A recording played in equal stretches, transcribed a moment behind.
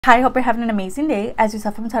Hi, hope you're having an amazing day. As you saw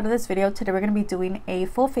from the title of this video, today we're going to be doing a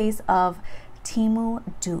full face of Temu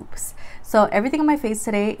dupes. So everything on my face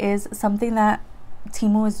today is something that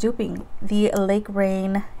Temu is duping. The Lake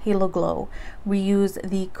Rain Halo Glow. We use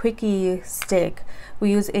the Quickie stick. We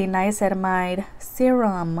use a niacinamide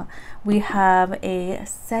serum. We have a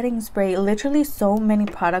setting spray. Literally so many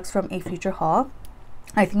products from a future haul.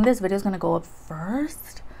 I think this video is going to go up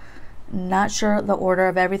first. Not sure the order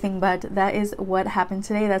of everything, but that is what happened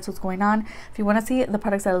today. That's what's going on. If you want to see the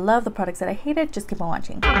products that I love, the products that I hated, just keep on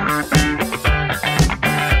watching.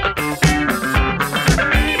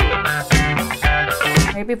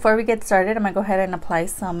 Right before we get started, I'm gonna go ahead and apply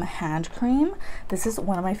some hand cream. This is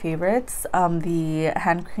one of my favorites, the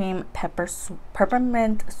hand cream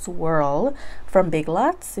peppermint swirl from Big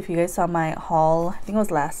Lots. If you guys saw my haul, I think it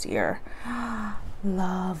was last year.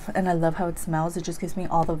 Love, and I love how it smells. It just gives me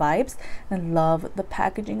all the vibes, and I love the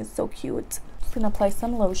packaging. It's so cute. Just gonna apply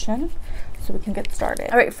some lotion so we can get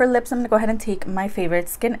started. All right, for lips, I'm gonna go ahead and take my favorite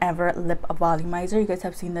Skin Ever lip volumizer. You guys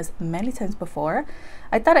have seen this many times before.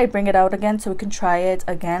 I thought I'd bring it out again so we can try it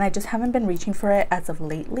again. I just haven't been reaching for it as of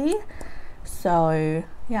lately, so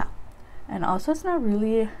yeah. And also, it's not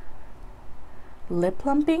really lip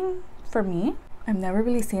plumping for me. I've never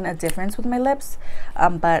really seen a difference with my lips,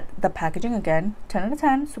 but the packaging, again, 10 out of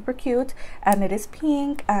 10, super cute, and it is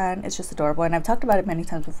pink and it's just adorable, and I've talked about it many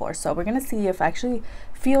times before, so we're gonna see if I actually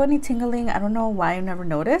feel any tingling. I don't know why I've never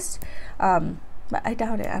noticed, but I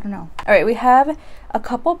doubt it. I don't know. All right, we have a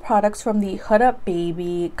couple products from the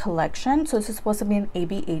HUDABABY collection. So this is supposed to be an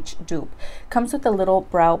ABH dupe. Comes with a little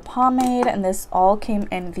brow pomade, and this all came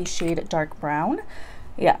in the shade dark brown.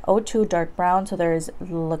 Yeah, 02 dark brown. So there's,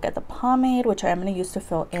 look at the pomade, which I'm going to use to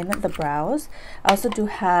fill in the brows. I also do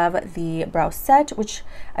have the brow set, which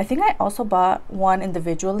I think I also bought one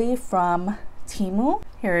individually from Temu.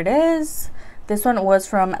 Here it is. This one was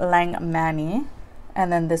from Lang Manny,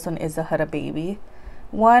 and then this one is the HUDABABY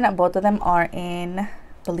one. Both of them are in, I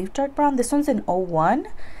believe, dark brown. This one's in 01,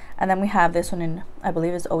 and then we have this one in, I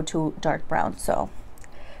believe, is 02 dark brown. So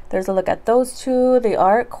there's a look at those two. They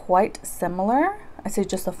are quite similar. I say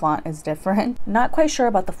just the font is different. Not quite sure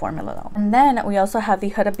about the formula though. And then we also have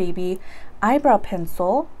the HUDABABY eyebrow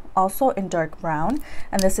pencil, also in dark brown.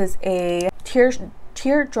 And this is a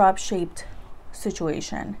teardrop shaped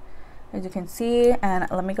situation, as you can see. And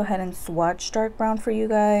let me go ahead and swatch dark brown for you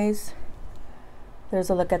guys.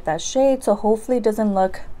 There's a look at that shade. So hopefully it doesn't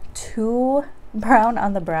look too brown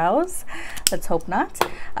on the brows. Let's hope not.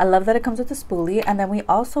 I love that it comes with a spoolie, and then we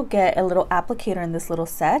also get a little applicator in this little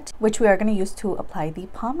set, which we are going to use to apply the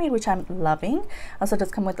pomade, which I'm loving. Also does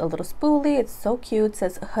come with a little spoolie. It's so cute. It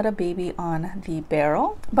says HUDABABY on the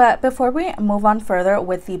barrel. But before we move on further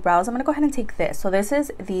with the brows, I'm going to go ahead and take this. So this is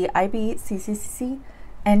the IBCCC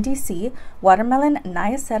NDC Watermelon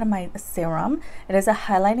Niacinamide Serum. It is a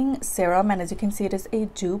highlighting serum, and as you can see, it is a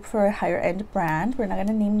dupe for a higher end brand. We're not going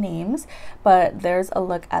to name names, but there's a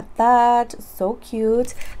look at that. So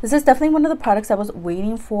cute. This is definitely one of the products I was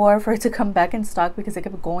waiting for it to come back in stock, because it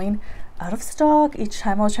kept going out of stock each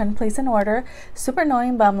time I was trying to place an order. Super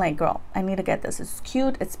annoying, but I'm like, girl, I need to get this. It's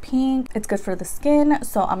cute, it's pink, it's good for the skin,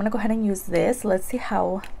 so I'm gonna go ahead and use this. Let's see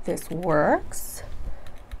how this works.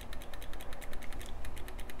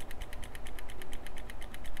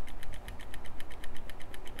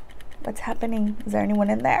 What's happening? Is there anyone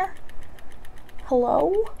in there?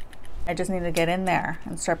 Hello? I just need to get in there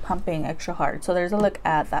and start pumping extra hard. So there's a look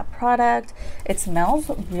at that product. It smells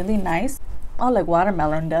really nice. Oh, like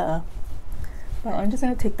watermelon, duh. But I'm just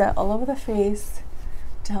gonna take that all over the face,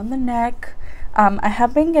 down the neck. I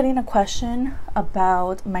have been getting a question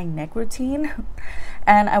about my neck routine,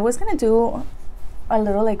 and I was gonna do a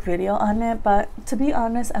little like video on it, but to be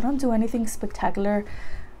honest, I don't do anything spectacular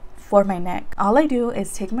for my neck. All I do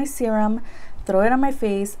is take my serum, throw it on my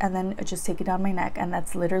face, and then just take it down my neck, and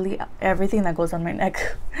that's literally everything that goes on my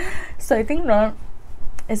neck. So I think that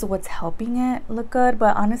is what's helping it look good,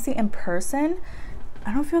 but honestly, in person,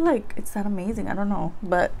 I don't feel like it's that amazing. I don't know,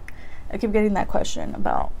 but I keep getting that question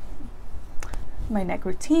about my neck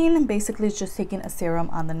routine. Basically, it's just taking a serum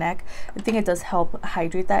on the neck. I think it does help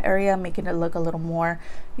hydrate that area, making it look a little more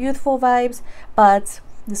youthful vibes, but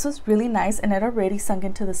this was really nice, and it already sunk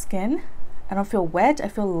into the skin. I don't feel wet. I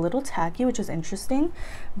feel a little tacky, which is interesting,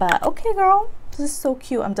 but okay, girl, this is so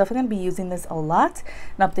cute. I'm definitely gonna be using this a lot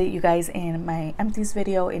and update you guys in my empties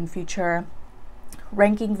video, in future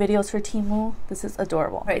ranking videos for Temu. This is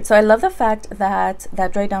adorable. All right, so I love the fact that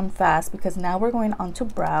that dried down fast, because now we're going on to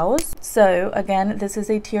brows. So again, this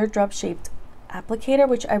is a teardrop shaped applicator,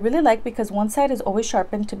 which I really like because one side is always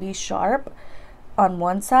sharpened to be sharp on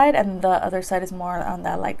one side and the other side is more on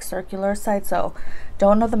that like circular side, so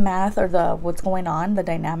don't know the math or the what's going on, the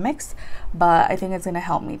dynamics, but I think it's gonna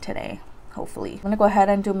help me today, hopefully. I'm gonna go ahead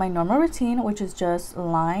and do my normal routine, which is just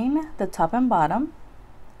line the top and bottom.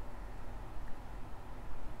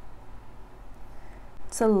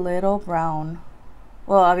 It's a little brown.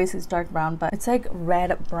 Well, obviously it's dark brown, but it's like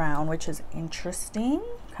red brown, which is interesting.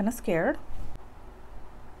 Kind of scared.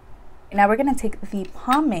 Now we're gonna take the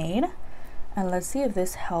pomade and let's see if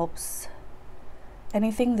this helps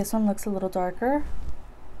anything. This one looks a little darker.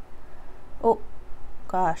 Oh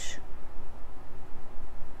gosh.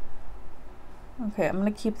 Okay, I'm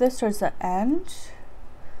gonna keep this towards the end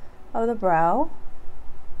of the brow.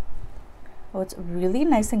 Oh, it's really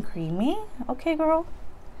nice and creamy. Okay, girl.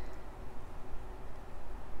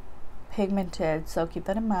 Pigmented, so keep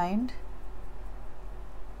that in mind.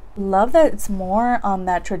 Love that it's more on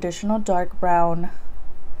that traditional dark brown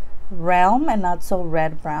realm and not so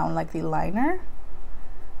red brown like the liner,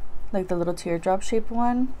 like the little teardrop shaped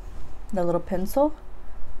one, the little pencil.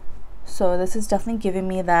 So this is definitely giving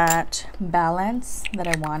me that balance that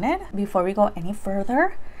I wanted. Before we go any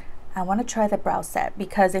further, I want to try the brow set,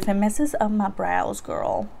 because if it messes up my brows,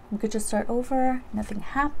 girl, we could just start over, nothing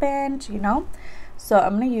happened, you know. So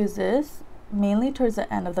I'm going to use this mainly towards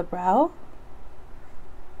the end of the brow.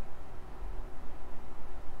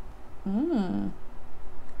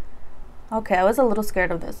 Okay, I was a little scared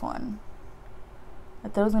of this one. I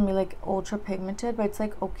thought it was gonna be like ultra pigmented, but it's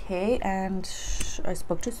like okay. And I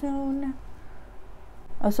spoke too soon.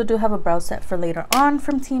 I also do have a brow set for later on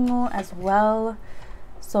from Temu as well.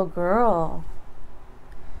 So girl,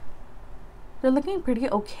 they're looking pretty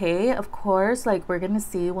okay. Of course, like we're gonna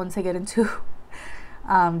see once I get into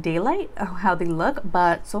daylight how they look,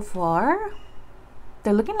 but so far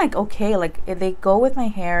they're looking like okay. Like they go with my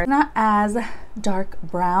hair. It's not as dark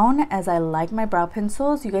brown as I like my brow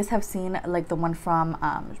pencils. You guys have seen like the one from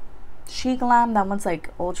SHEGLAM. That one's like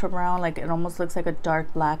ultra brown, like it almost looks like a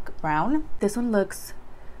dark black brown. This one looks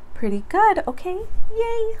pretty good. Okay,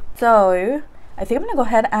 yay. So I think I'm gonna go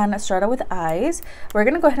ahead and start out with eyes. We're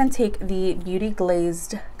gonna go ahead and take the Beauty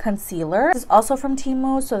Glazed Concealer. This is also from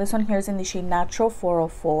Temu, so this one here is in the shade Natural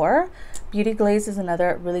 404. Beauty Glazed is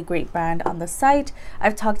another really great brand on the site.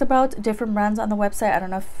 I've talked about different brands on the website. I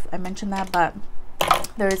don't know if I mentioned that, but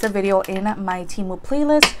there is a video in my Temu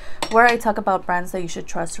playlist where I talk about brands that you should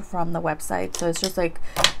trust from the website. So it's just like,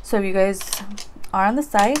 so if you guys are on the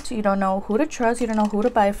site, you don't know who to trust, you don't know who to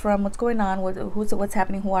buy from, what's going on, what's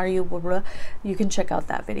happening, who are you, blah, blah, you can check out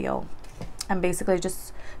that video and basically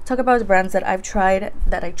just talk about the brands that I've tried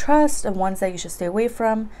that I trust and ones that you should stay away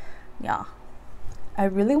from. Yeah, I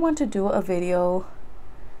really want to do a video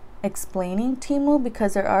explaining Temu,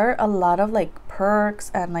 because there are a lot of like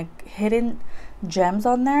perks and like hidden gems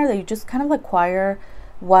on there that you just kind of acquire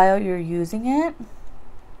while you're using it.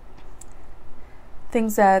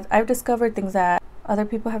 Things that I've discovered, things that other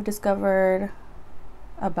people have discovered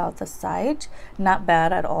about the site. Not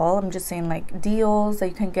bad at all. I'm just saying like deals that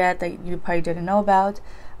you can get that you probably didn't know about.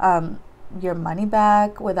 Your money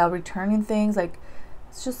back without returning things. Like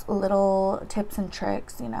it's just little tips and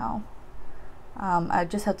tricks, you know. I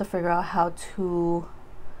just have to figure out how to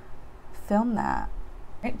film that.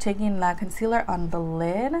 Right, taking that concealer on the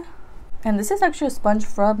lid. And this is actually a sponge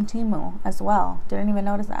from Temu as well. Didn't even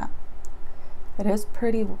notice that. It is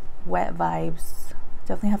pretty wet vibes.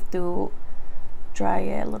 Definitely have to dry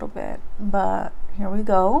it a little bit. But here we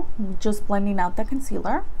go. Just blending out the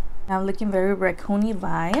concealer. Now looking very raccoony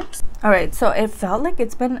vibes. Alright, so it felt like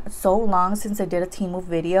it's been so long since I did a Temu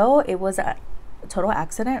video. It was a total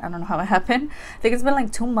accident. I don't know how it happened. I think it's been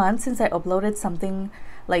like 2 months since I uploaded something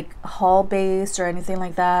like haul based or anything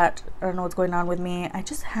like that. I don't know what's going on with me. I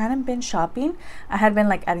just hadn't been shopping. I had been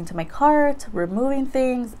like adding to my cart, removing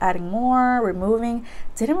things, adding more, removing.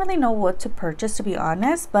 Didn't really know what to purchase, to be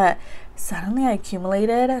honest, but suddenly I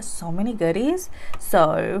accumulated so many goodies.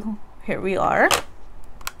 So here we are.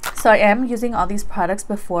 So I am using all these products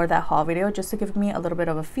before that haul video just to give me a little bit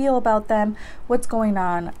of a feel about them, what's going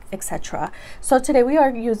on, etc. So today we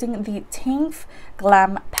are using the Temu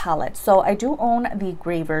Glam palette. So I do own the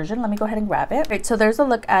gray version. Let me go ahead and grab it. Right, so there's a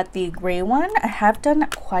look at the gray one. I have done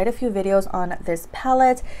quite a few videos on this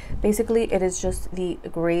palette. Basically, it is just the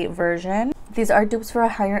gray version. These are dupes for a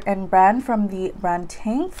higher end brand from the brand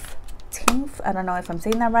Temu. I don't know if I'm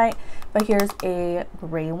saying that right, but here's a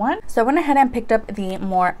gray one. So I went ahead and picked up the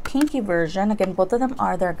more pinky version. Again, both of them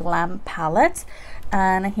are their Glam palettes.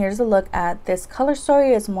 And here's a look at this color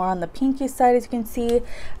story. It's more on the pinky side, as you can see.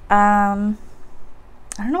 I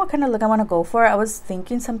don't know what kind of look I want to go for. I was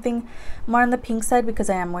thinking something more on the pink side because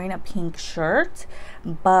I am wearing a pink shirt,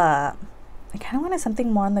 but I kind of wanted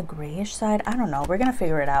something more on the grayish side. I don't know, we're gonna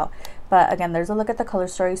figure it out. But again, there's a look at the color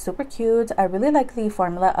story. Super cute. I really like the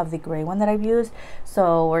formula of the gray one that I've used,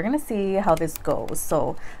 so we're gonna see how this goes.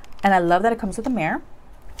 So, and I love that it comes with a mirror.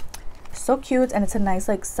 So cute, and it's a nice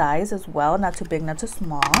like size as well, not too big, not too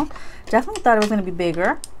small. Definitely thought it was going to be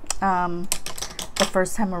bigger the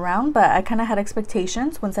first time around, but I kind of had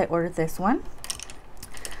expectations once I ordered this one.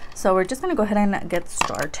 So we're just going to go ahead and get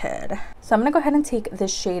started. So I'm going to go ahead and take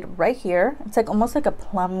this shade right here. It's like almost like a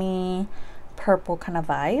plummy purple kind of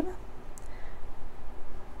vibe,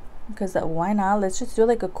 because why not? Let's just do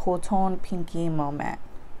like a cool tone pinky moment.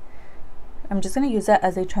 I'm just going to use that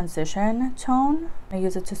as a transition tone. I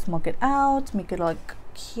use it to smoke it out, make it look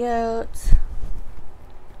cute.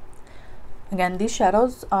 Again, these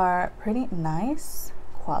shadows are pretty nice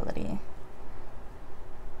quality.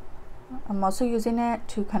 I'm also using it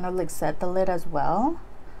to kind of like set the lid as well,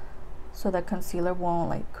 so that concealer won't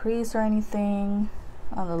like crease or anything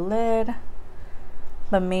on the lid,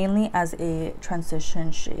 but mainly as a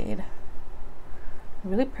transition shade.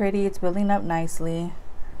 Really pretty. It's building up nicely.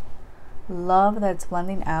 Love that it's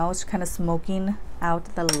blending out, kind of smoking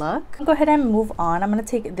out the look. Go ahead and move on. I'm going to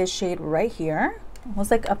take this shade right here.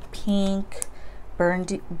 Almost like a pink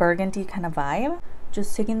burgundy kind of vibe.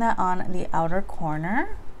 Just taking that on the outer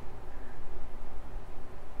corner.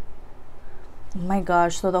 Oh my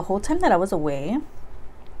gosh, so the whole time that I was away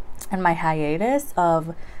and my hiatus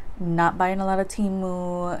of not buying a lot of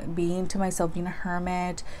Temu, being to myself, being a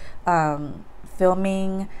hermit,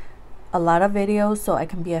 filming a lot of videos so I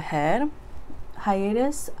can be ahead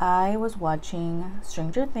hiatus, I was watching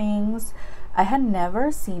Stranger Things. I had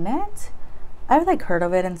never seen it. I've like heard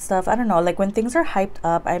of it and stuff. I don't know, like when things are hyped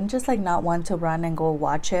up, I'm just like not one to run and go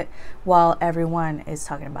watch it while everyone is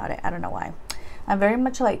talking about it. I don't know why. I'm very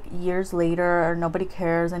much like years later or nobody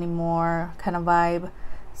cares anymore kind of vibe.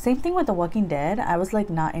 Same thing with The Walking Dead. I was like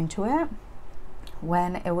not into it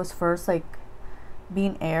when it was first like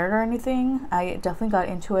being aired or anything. I definitely got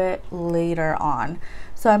into it later on,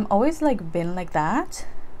 so I'm always like been like that.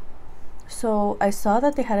 So I saw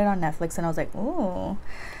that they had it on Netflix and I was like, ooh,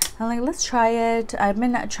 I'm like, let's try it. I've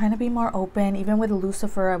been trying to be more open. Even with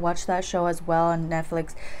Lucifer, I watched that show as well on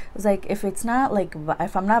Netflix. It was like, if it's not like,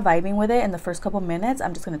 if I'm not vibing with it in the first couple minutes,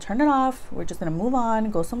 I'm just gonna turn it off. We're just gonna move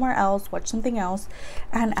on, go somewhere else, watch something else.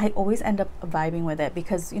 And I always end up vibing with it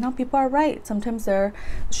because, you know, people are right. Sometimes there are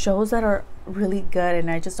shows that are really good and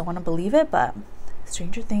I just don't want to believe it. But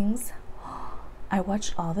Stranger Things, I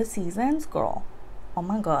watched all the seasons, girl. Oh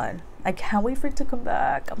my god, I can't wait for it to come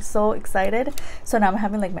back. I'm so excited. So now I'm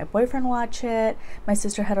having like my boyfriend watch it. My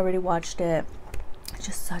sister had already watched it. It's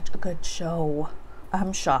just such a good show.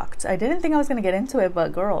 I'm shocked. I didn't think I was gonna get into it,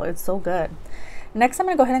 but girl, it's so good. Next, I'm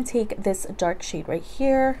gonna go ahead and take this dark shade right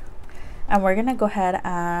here, and we're gonna go ahead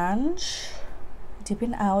and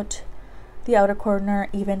deepen out the outer corner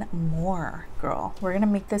even more, girl. We're gonna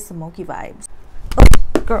make this smoky vibes.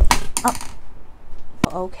 Oh, girl, up.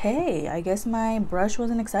 Okay, I guess my brush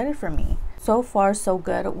wasn't excited for me. So far so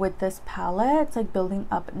good with this palette. It's like building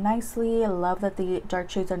up nicely. I love that the dark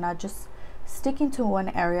shades are not just sticking to one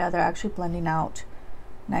area, they're actually blending out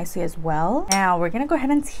nicely as well. Now we're gonna go ahead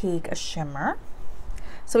and take a shimmer.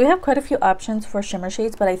 So we have quite a few options for shimmer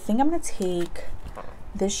shades, but I think I'm gonna take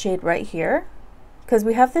this shade right here because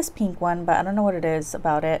we have this pink one, but I don't know what it is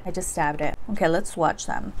about it. I just stabbed it. Okay, let's swatch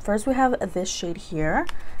them. First we have this shade here.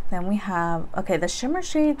 Then we have, okay, the shimmer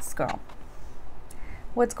shades, girl.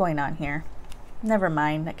 What's going on here? Never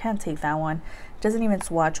mind, I can't take that one. It doesn't even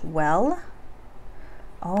swatch well.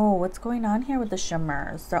 Oh, what's going on here with the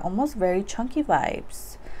shimmers? They're almost very chunky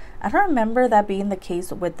vibes. I don't remember that being the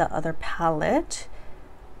case with the other palette.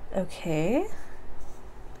 Okay.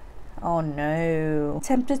 Oh no. I'm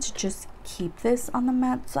tempted to just keep this on the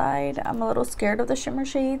matte side. I'm a little scared of the shimmer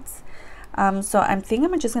shades. So I'm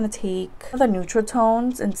thinking I'm just going to take the neutral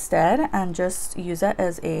tones instead and just use it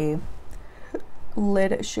as a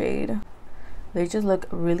lid shade. They just look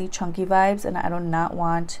really chunky vibes and I do not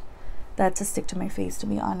want that to stick to my face, to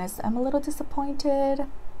be honest. I'm a little disappointed,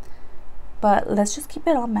 but let's just keep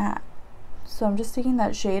it all matte. So I'm just taking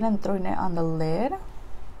that shade and throwing it on the lid.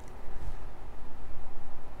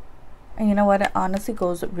 And you know what? It honestly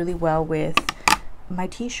goes really well with my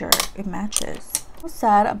t-shirt. It matches.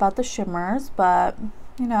 Sad about the shimmers, but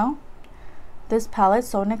you know, this palette's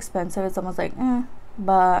so inexpensive, it's almost like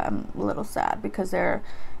but I'm a little sad because they're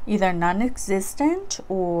either non-existent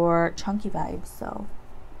or chunky vibes. So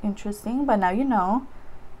interesting, but now you know,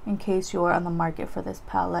 in case you're on the market for this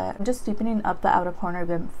palette. I'm just deepening up the outer corner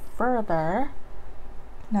even further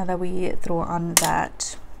now that we throw on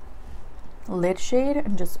that lid shade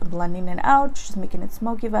and just blending it out, just making it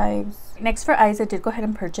smoky vibes. Next for eyes, I did go ahead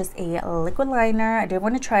and purchase a liquid liner. I did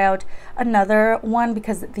want to try out another one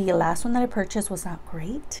because the last one that I purchased was not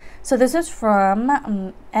great. So this is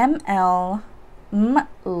from Lundo.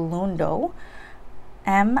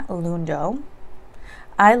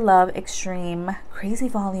 I Love Extreme Crazy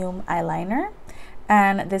Volume Eyeliner.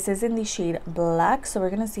 And this is in the shade black, so we're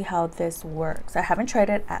gonna see how this works. I haven't tried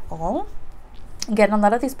it at all. Again, a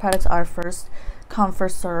lot of these products are first come,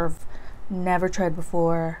 first serve, never tried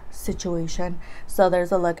before situation. So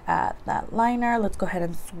there's a look at that liner. Let's go ahead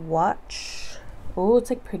and swatch. Oh, it's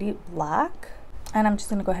like pretty black. And I'm just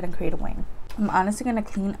gonna go ahead and create a wing. I'm honestly gonna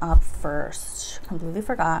clean up first. Completely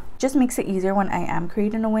forgot. Just makes it easier when I am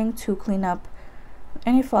creating a wing to clean up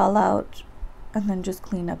any fallout and then just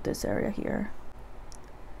clean up this area here.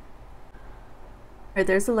 Alright,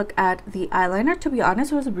 there's a look at the eyeliner. To be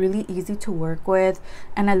honest, it was really easy to work with,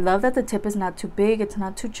 and I love that the tip is not too big, it's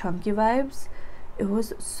not too chunky vibes. It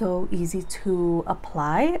was so easy to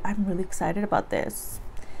apply. I'm really excited about this.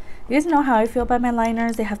 You guys know how I feel about my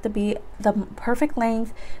liners. They have to be the perfect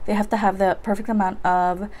length, they have to have the perfect amount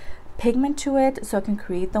of pigment to it so I can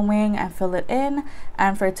create the wing and fill it in,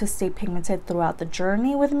 and for it to stay pigmented throughout the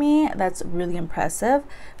journey with me. That's really impressive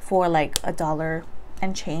for like $1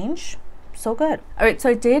 and change. So good. All right, so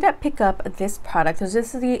I did pick up this product. So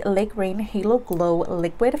this is the Lake Rain Halo Glow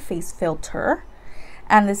Liquid Face Filter,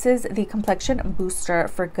 and this is the complexion booster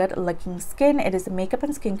for good looking skin. It is a makeup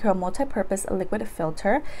and skincare multi-purpose liquid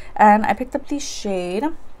filter, and I picked up the shade,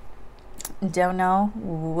 don't know,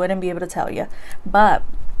 wouldn't be able to tell you, but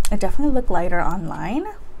it definitely looked lighter online.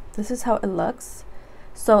 This is how it looks.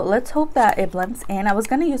 So let's hope that it blends in. I was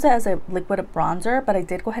going to use it as a liquid bronzer, but I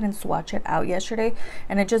did go ahead and swatch it out yesterday,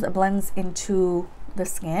 and it just blends into the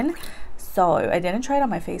skin. So I didn't try it on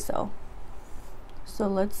my face though. So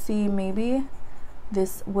let's see, maybe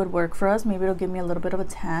this would work for us. Maybe it'll give me a little bit of a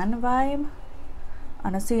tan vibe.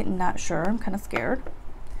 Honestly, not sure. I'm kind of scared.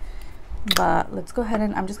 But let's go ahead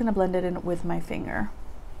and I'm just going to blend it in with my finger.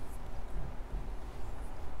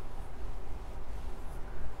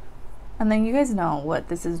 And then you guys know what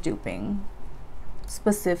this is duping.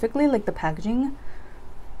 Specifically, like the packaging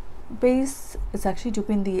base, it's actually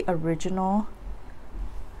duping the original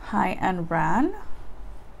high-end brand.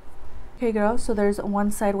 Okay, girl, so there's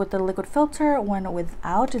one side with the liquid filter, one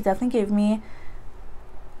without. It definitely gave me,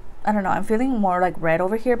 I don't know, I'm feeling more like red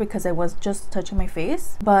over here because I was just touching my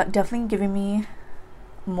face, but definitely giving me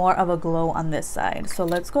more of a glow on this side. So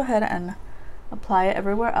let's go ahead and apply it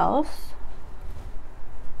everywhere else.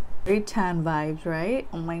 Very tan vibes, right?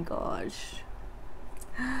 Oh my gosh.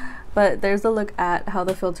 But there's a look at how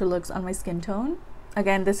the filter looks on my skin tone.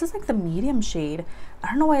 Again, this is like the medium shade. I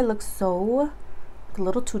don't know why it looks so a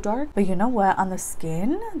little too dark, but you know what, on the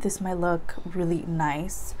skin this might look really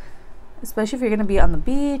nice, especially if you're gonna be on the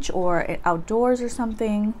beach or outdoors or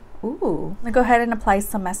something. Ooh, I'm gonna go ahead and apply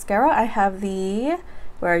some mascara. I have the,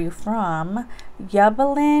 where are you from,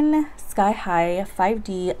 YABAOLIan Sky High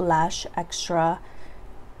 5D Lash Extra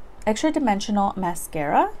Dimensional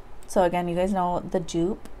Mascara. So again, you guys know the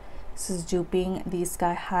dupe. This is duping the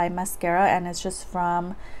Sky High mascara, and it's just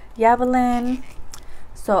from YABAOLIan.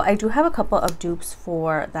 So I do have a couple of dupes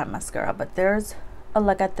for that mascara, but there's a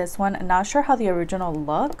look at this one. I'm not sure how the original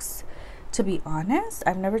looks, to be honest.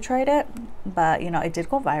 I've never tried it, but you know, it did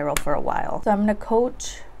go viral for a while. So I'm gonna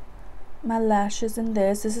coat my lashes in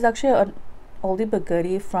this. This is actually an oldie but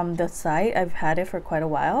goodie from the site. I've had it for quite a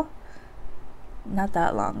while. Not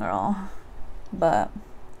that long, girl, but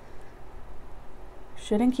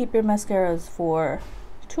shouldn't keep your mascaras for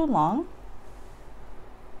too long.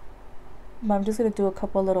 But I'm just gonna do a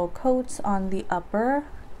couple little coats on the upper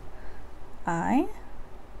eye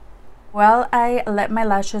while I let my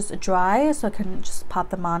lashes dry so I can just pop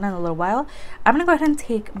them on in a little while. I'm gonna go ahead and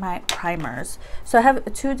take my primers. So I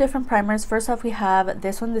have two different primers. First off, we have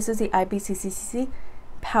this one. This is the IBCCC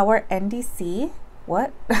Power NDC.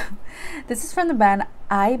 What? This is from the brand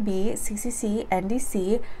IBCCC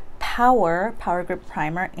NDC Power Grip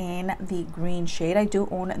Primer in the green shade. I do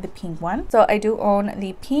own the pink one. So I do own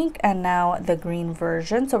the pink and now the green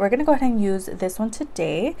version. So we're gonna go ahead and use this one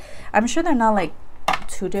today. I'm sure they're not like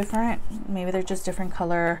too different. Maybe they're just different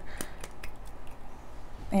color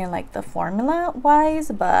and like the formula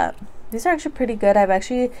wise, but these are actually pretty good. I've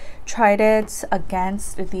actually tried it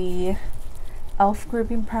against the e.l.f.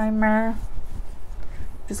 gripping primer.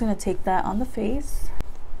 Just gonna take that on the face,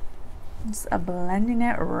 just blending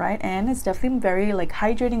it right in. It's definitely very like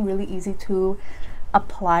hydrating, really easy to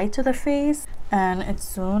apply to the face, and it's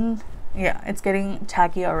soon, yeah, it's getting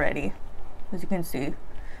tacky already, as you can see.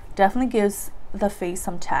 Definitely gives the face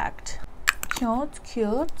some tact. cute,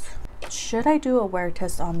 cute. Should I do a wear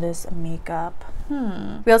test on this makeup?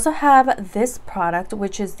 We also have this product,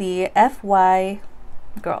 which is the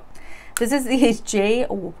this is the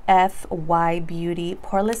JFY Beauty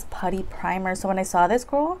Poreless Putty Primer. So when I saw this,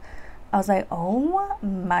 girl, I was like, oh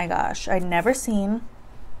my gosh, I'd never seen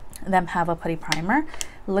them have a putty primer.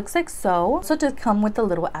 Looks like so. Also to come with a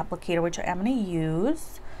little applicator, which I am going to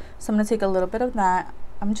use. So I'm going to take a little bit of that.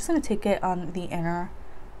 I'm just going to take it on the inner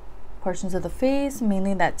portions of the face,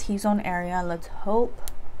 mainly that T-zone area. Let's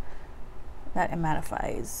hope that it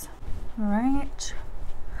mattifies. All right.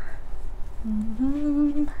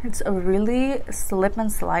 It's a really slip and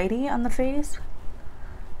slidey on the face.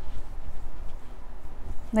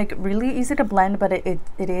 Like really easy to blend, but it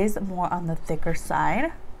is more on the thicker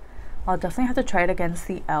side. I'll definitely have to try it against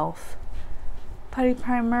the e.l.f. putty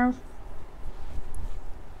primer.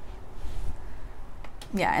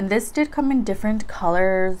 Yeah, and this did come in different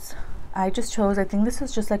colors. I just chose, I think this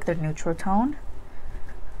is just like their neutral tone.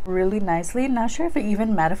 Really nicely. Not sure if it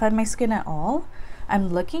even mattified my skin at all. I'm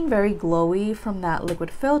looking very glowy from that liquid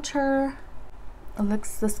filter.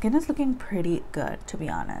 The skin is looking pretty good, to be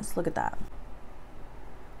honest. Look at that.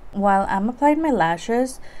 While I'm applying my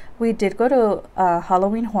lashes, we did go to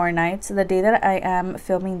Halloween Horror Nights. The day that I am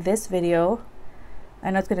filming this video,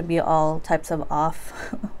 I know it's going to be all types of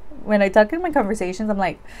off. When I talk in my conversations, I'm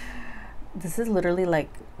like, this is literally like,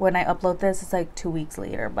 when I upload this, it's like 2 weeks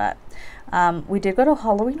later. But we did go to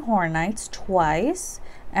Halloween Horror Nights twice.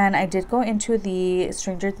 And I did go into the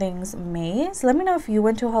Stranger Things maze. Let me know if you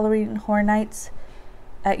went to Halloween Horror Nights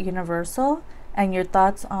at Universal and your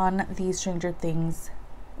thoughts on the Stranger Things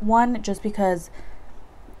one, just because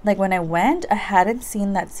like when I went, I hadn't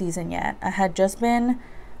seen that season yet. I had just been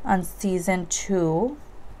on season 2.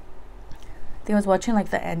 I think I was watching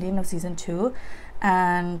like the ending of season 2,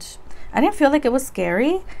 and I didn't feel like it was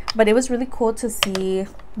scary, but it was really cool to see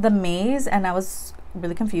the maze, and I was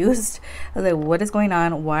really confused. I was like, what is going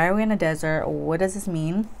on? Why are we in a desert? What does this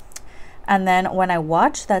mean? And then when I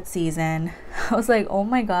watched that season, I was like, oh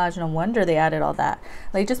my gosh, no wonder they added all that.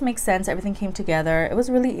 Like, it just makes sense. Everything came together. It was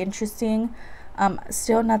really interesting.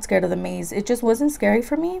 Still not scared of the maze. It just wasn't scary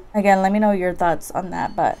for me. Again, let me know your thoughts on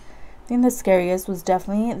that. But I think the scariest was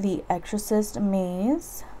definitely the Exorcist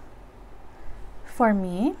maze for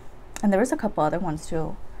me. And there was a couple other ones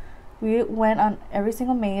too. We went on every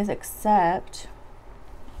single maze except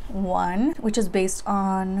one, which is based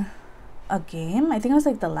on a game. I think it was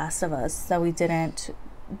like The Last of Us that we didn't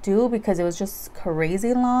do because it was just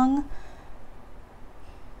crazy long.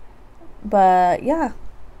 But yeah,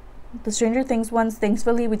 the Stranger Things ones,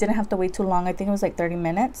 thankfully we didn't have to wait too long. I think it was like 30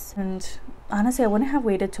 minutes, and honestly I wouldn't have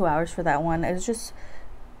waited 2 hours for that one. It was just,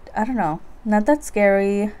 I don't know, not that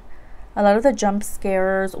scary. A lot of the jump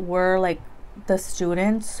scares were like the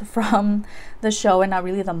students from the show and not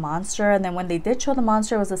really the monster. And then when they did show the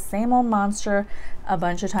monster, it was the same old monster a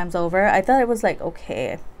bunch of times over. I thought it was like,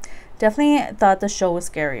 okay, definitely thought the show was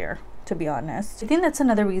scarier, to be honest. I think that's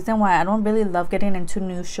another reason why I don't really love getting into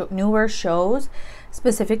newer shows,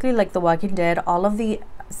 specifically like The Walking Dead. All of the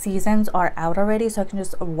seasons are out already, so I can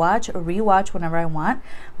just rewatch whenever I want.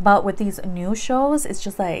 But with these new shows, it's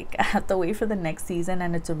just like I have to wait for the next season,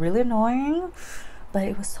 and it's really annoying. But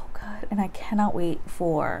it was so good, and I cannot wait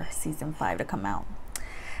for season 5 to come out.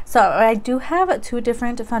 So I do have 2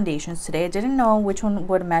 different foundations today. I didn't know which one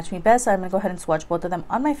would match me best, so I'm gonna go ahead and swatch both of them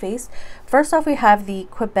on my face. First off, we have the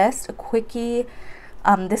Best Quickie.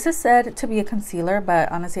 This is said to be a concealer, but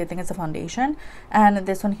honestly I think it's a foundation. And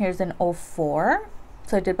this one here is an 04.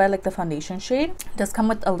 So I did buy like the foundation shade. It does come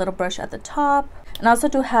with a little brush at the top. And I also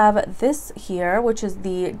do have this here, which is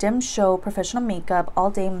the Dim Show Professional Makeup All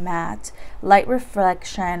Day Matte Light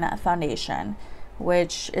Reflection Foundation,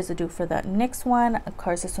 which is a dupe for the NYX one. Of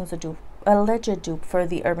course, this one's a alleged dupe for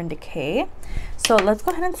the Urban Decay. So let's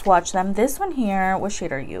go ahead and swatch them. This one here, what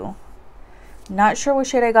shade are you? Not sure what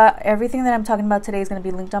shade I got. Everything that I'm talking about today is going to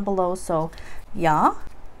be linked down below. So yeah.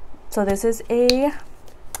 So this is a,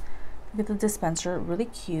 look at the dispenser, really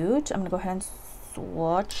cute. I'm gonna go ahead and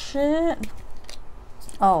swatch it.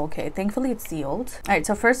 Oh, okay, thankfully it's sealed. All right,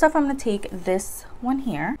 so first off, I'm gonna take this one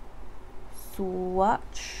here,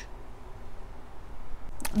 swatch.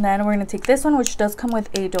 And then we're gonna take this one, which does come with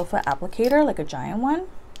a doe foot applicator, like a giant one.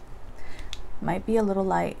 Might be a little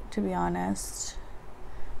light, to be honest.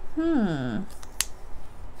 Why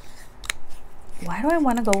do I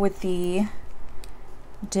want to go with the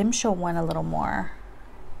Dim Show one a little more?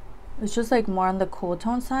 It's just like more on the cool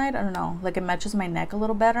tone side. I don't know, like it matches my neck a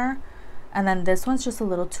little better. And then this one's just a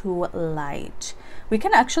little too light. We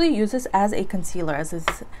can actually use this as a concealer, as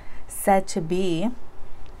it's said to be.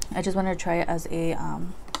 I just wanted to try it as a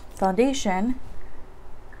foundation.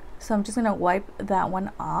 So I'm just gonna wipe that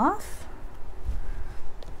one off.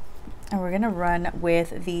 And we're gonna run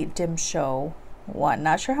with the Dim Show one.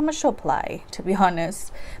 Not sure how much to apply, to be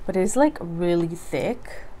honest, but it is like really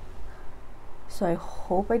thick. So I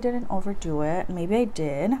hope I didn't overdo it. Maybe I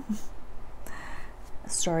did.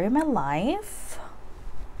 Story of my life.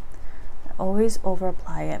 I always over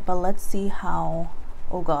apply it, but let's see how.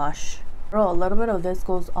 Oh gosh. Girl, a little bit of this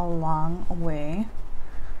goes a long way.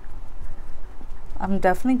 I'm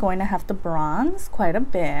definitely going to have to bronze quite a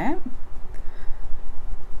bit.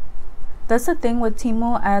 That's the thing with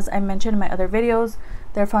Temu, as I mentioned in my other videos,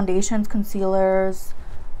 their foundations, concealers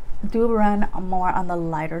do run more on the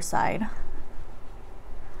lighter side.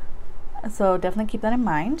 So definitely keep that in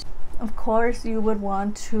mind. Of course, you would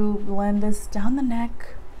want to blend this down the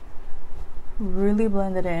neck. Really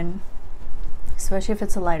blend it in, especially if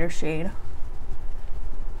it's a lighter shade.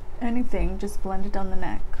 Anything, just blend it down the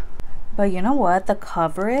neck. But you know what? The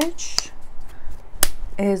coverage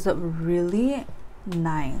is really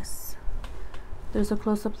nice. There's a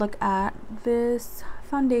close-up look at this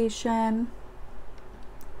foundation.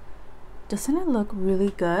 Doesn't it look really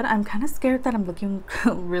good? I'm kind of scared that I'm looking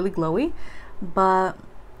really glowy, but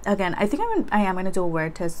again, I think I am going to do a wear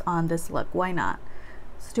test on this look. Why not?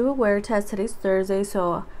 Let's do a wear test. Today's Thursday,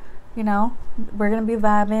 so you know, we're going to be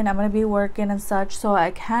vibing. I'm going to be working and such, so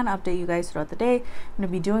I can update you guys throughout the day. I'm going to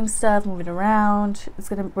be doing stuff, moving around.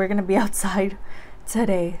 We're going to be outside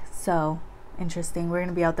today, so interesting. We're going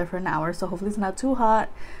to be out there for an hour, so hopefully it's not too hot.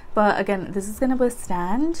 But again, this is going to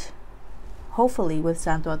withstand, hopefully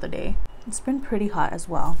withstand throughout the day. It's been pretty hot as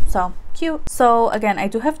well, so cute. So again, I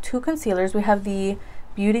do have two concealers. We have the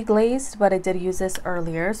Beauty Glazed, but I did use this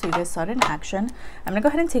earlier, so you guys saw it in action. I'm going to go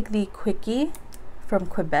ahead and take the Quickie from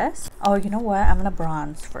Quibest. Oh, you know what? I'm going to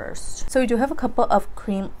bronze first. So we do have a couple of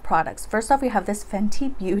cream products. First off, we have this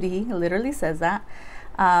Fenty Beauty, it literally says that,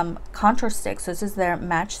 contour stick. So this is their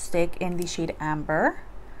matchstick in the shade Amber.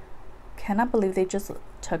 Cannot believe they just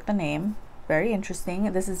took the name. Very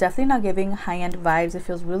interesting. This is definitely not giving high-end vibes. It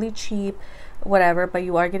feels really cheap, whatever, but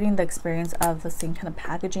you are getting the experience of the same kind of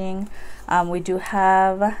packaging. We do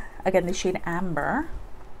have, again, the shade Amber.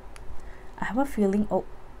 I have a feeling, oh,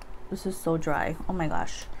 this is so dry. Oh my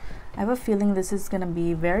gosh. I have a feeling this is gonna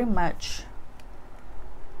be very much,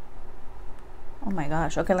 oh my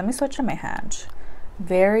gosh. Okay, let me switch to my hand.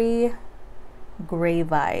 Very gray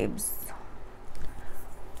vibes.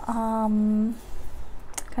 Kind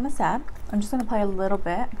of sad. I'm just gonna apply a little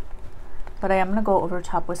bit, but I am gonna go over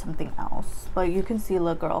top with something else. But you can see,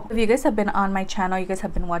 look girl, if you guys have been on my channel, you guys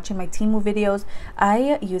have been watching my Temu videos,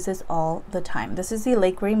 I use this all the time. This is the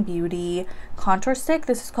Lake Rain Beauty contour stick.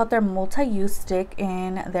 This is called their multi-use stick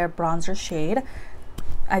in their bronzer shade.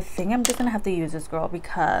 I think I'm just gonna have to use this, girl,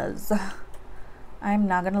 because I'm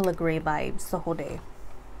not gonna look gray vibes the whole day.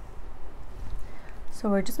 So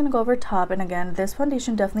we're just gonna go over top, and again, this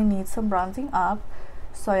foundation definitely needs some bronzing up,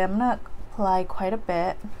 so I am gonna apply quite a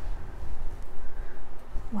bit.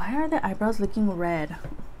 Why are the eyebrows looking red?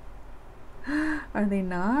 Are they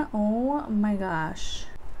not? Oh my gosh.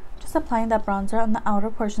 Just applying that bronzer on the outer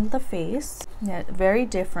portions of the face. Yeah, very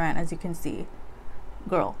different, as you can see.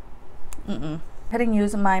 Girl. Go ahead and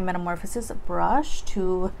use my Metamorphosis brush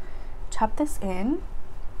to tap this in.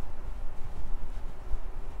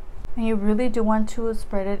 And you really do want to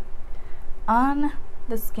spread it on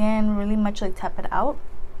the skin, really much like tap it out,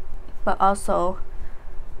 but also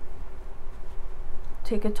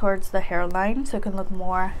take it towards the hairline so it can look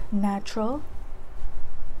more natural.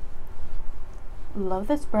 Love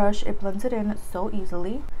this brush. It blends it in so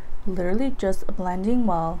easily. Literally just blending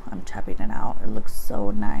while I'm tapping it out. It looks so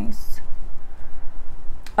nice.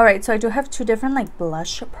 Alright, so I do have two different like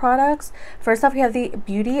blush products. First off, we have the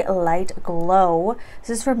Beauty Light Glow. This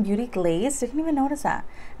is from Beauty Glaze. Didn't even notice that.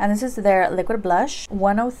 And this is their liquid blush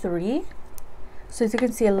 103. So as you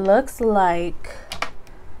can see, it looks like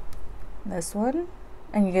this one,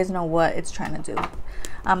 and you guys know what it's trying to do.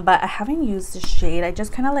 But I haven't used the shade. I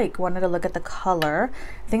just kind of like wanted to look at the color.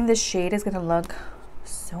 I think this shade is gonna look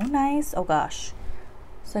so nice. Oh gosh,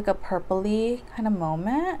 it's like a purpley kind of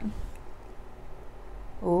moment.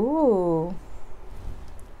 Ooh,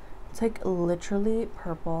 it's like literally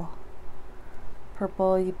purple,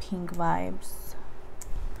 purpley pink vibes.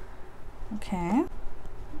 Okay,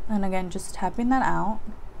 and again, just tapping that out.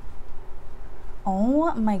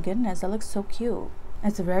 Oh my goodness, that looks so cute.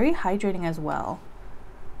 It's very hydrating as well.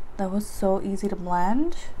 That was so easy to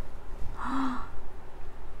blend.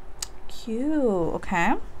 Cute.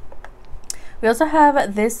 Okay, we also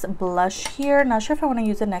have this blush here. Not sure if I want to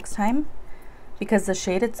use it next time because the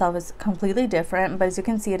shade itself is completely different, but as you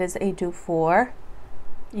can see, it is a dupe for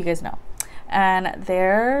You guys know. And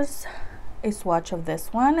there's a swatch of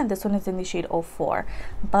this one, and this one is in the shade 04.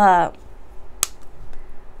 But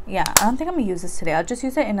yeah, I don't think I'm gonna use this today. I'll just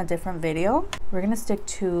use it in a different video. We're gonna stick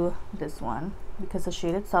to this one because the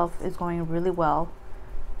shade itself is going really well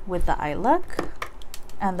with the eye look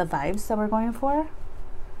and the vibes that we're going for.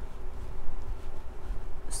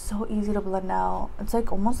 So easy to blend out. It's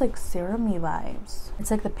like almost like serum-y vibes. It's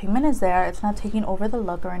like the pigment is there. It's not taking over the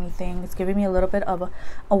look or anything. It's giving me a little bit of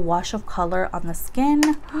a wash of color on the skin.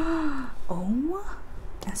 Oh,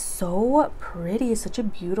 it's so pretty. It's such a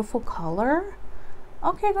beautiful color.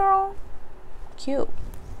 Okay, girl, cute.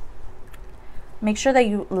 Make sure that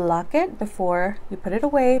you lock it before you put it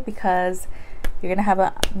away because you're gonna have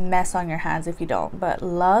a mess on your hands if you don't. But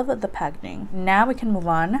love the packaging. Now we can move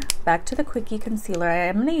on back to the Quickie concealer. I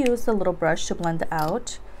am gonna use the little brush to blend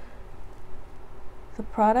out the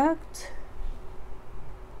product.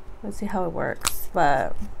 Let's see how it works,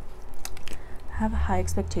 but I have high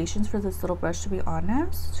expectations for this little brush, to be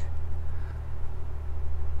honest.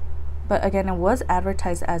 But again, it was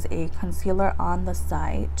advertised as a concealer on the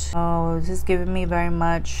site. Oh, this is giving me very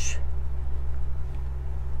much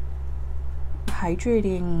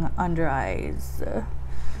hydrating under eyes.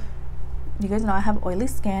 You guys know I have oily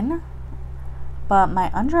skin, but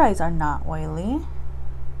my under eyes are not oily.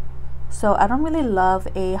 So I don't really love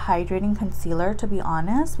a hydrating concealer, to be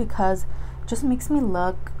honest, because it just makes me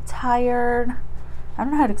look tired. I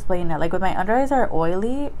don't know how to explain it. Like when my under eyes are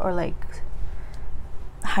oily or like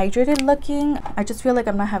hydrated looking, I just feel like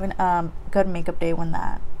I'm not having a good makeup day when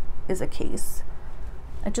that is the case.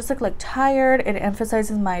 I just look like tired. It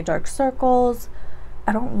emphasizes my dark circles.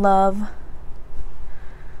 I don't love.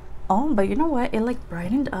 Oh, but you know what? It like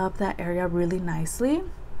brightened up that area really nicely.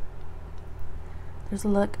 There's a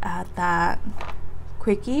look at that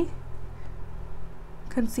Quickie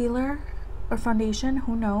concealer or foundation,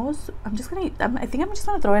 who knows. I think I'm just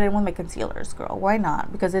gonna throw it in with my concealers, girl. Why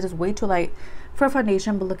not? Because it is way too light for a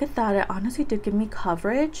foundation. But look at that, it honestly did give me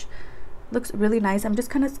coverage. Looks really nice. I'm just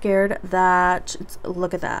kind of scared that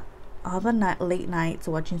look at that, all the late nights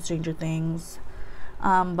watching Stranger Things.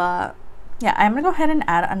 But yeah, I'm gonna go ahead and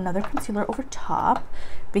add another concealer over top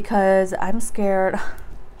because I'm scared.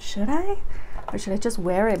 Should I, or should I just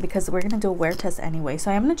wear it? Because we're gonna do a wear test anyway,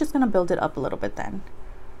 so I'm just gonna build it up a little bit. Then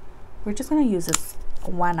we're just gonna use this.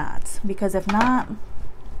 Why not? Because if not, I'm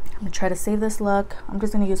gonna try to save this look. I'm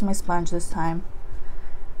just gonna use my sponge this time,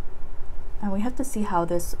 and we have to see how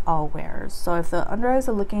this all wears. So if the under eyes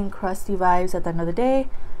are looking crusty vibes at the end of the day,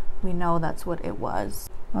 we know that's what it was.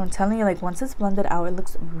 I'm telling you, like once it's blended out, it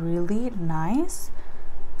looks really nice.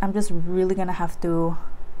 I'm just really gonna have to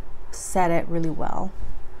set it really well,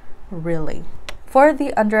 really. For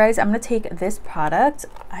the under eyes, I'm gonna take this product.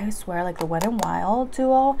 I swear, like the Wet n Wild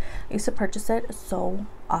duo, I used to purchase it so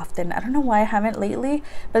often. I don't know why I haven't lately,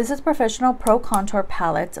 but this is Professional Pro Contour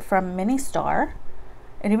Palette from MINISTAR.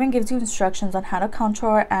 It even gives you instructions on how to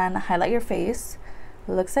contour and highlight your face.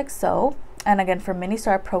 It looks like so. And again, for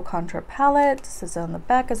MINISTAR Pro Contour Palette, this is on the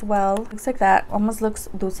back as well. Looks like that. Almost looks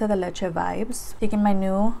dulce de leche vibes. Taking my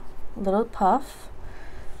new little puff.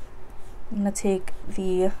 I'm gonna take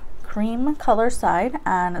the cream color side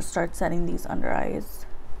and start setting these under eyes.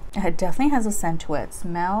 It definitely has a scent to it.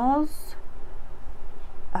 Smells,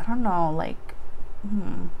 I don't know, like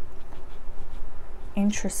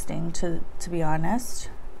interesting to be honest.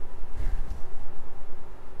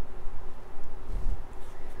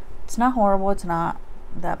 It's not horrible, it's not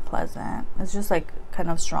that pleasant. It's just like kind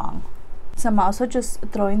of strong. So I'm also just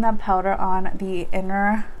throwing that powder on the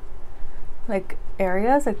inner like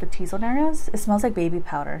areas, like the T-zone areas. It smells like baby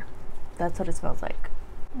powder. That's what it smells like.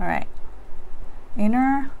 All right,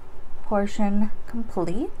 inner portion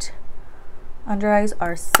complete. Under eyes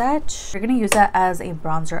are set. We're gonna use that as a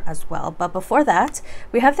bronzer as well. But before that,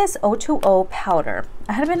 we have this 020 powder.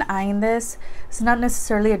 I had been eyeing this. It's not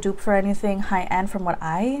necessarily a dupe for anything high-end from what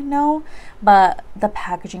I know, but the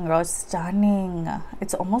packaging, girl, is stunning.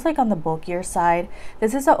 It's almost like on the bulkier side.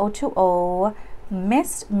 This is a 020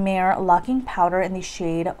 Mist Mirror Locking Powder in the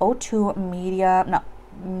shade 02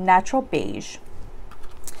 Natural Beige.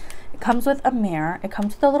 It comes with a mirror. It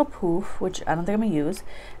comes with a little poof, which I don't think I'm gonna use.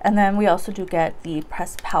 And then we also do get the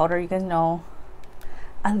pressed powder. You guys know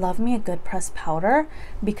I love me a good pressed powder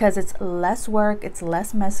because it's less work, it's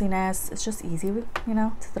less messiness, it's just easy, you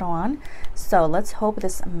know, to throw on. So let's hope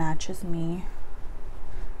this matches me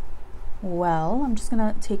well. I'm just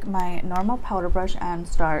gonna take my normal powder brush and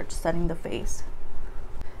start setting the face.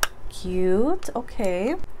 Cute.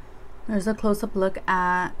 Okay, there's a close-up look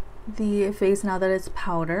at the face now that it's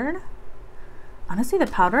powdered. Honestly, the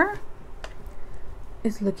powder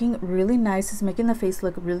is looking really nice. It's making the face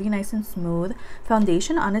look really nice and smooth.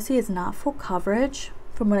 Foundation honestly is not full coverage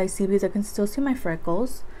from what I see, because I can still see my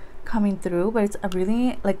freckles coming through, but it's a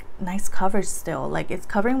really like nice coverage still. Like it's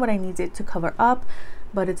covering what I need it to cover up,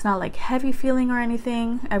 but it's not like heavy feeling or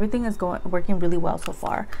anything. Everything is working really well so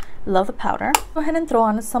far. Love the powder. Go ahead and throw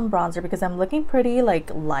on some bronzer because I'm looking pretty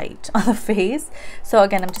like light on the face. So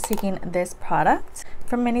again, I'm just taking this product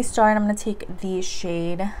from MINISTAR, and I'm going to take the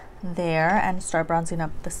shade there and start bronzing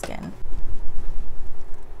up the skin.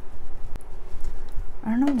 I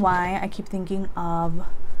don't know why I keep thinking of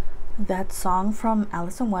that song from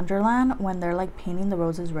Alice in Wonderland when they're like painting the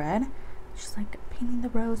roses red. She's like, painting the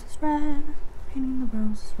roses red, painting the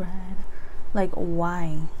roses red. Like,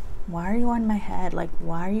 why are you on my head? Like,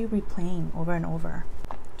 why are you replaying over and over?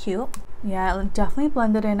 Cute. Yeah, it definitely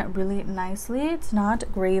blended in really nicely. It's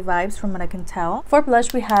not gray vibes from what I can tell. For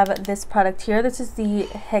blush, we have this product here. This is the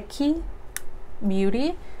FENTY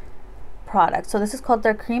Beauty product. So this is called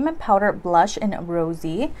their cream and powder blush in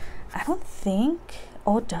rosy. I don't think,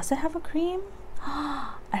 oh, does it have a cream?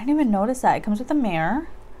 I didn't even notice that. It comes with a mirror.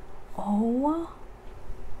 Oh,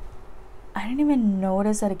 I didn't even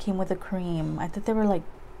notice that it came with a cream. I thought they were like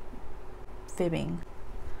fibbing.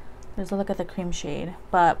 There's a look at the cream shade,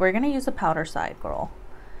 but we're gonna use the powder side, girl.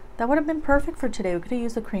 That would have been perfect for today. We could have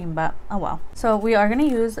used the cream, but oh well. So we are gonna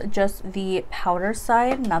use just the powder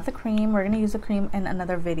side, not the cream. We're gonna use the cream in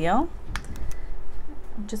another video.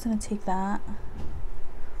 I'm just gonna take that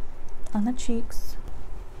on the cheeks.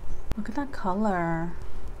 Look at that color.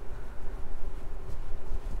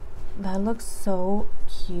 That looks so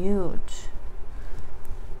cute.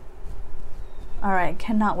 All right,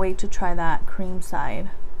 cannot wait to try that cream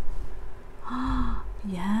side.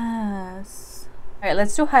 Yes. All right,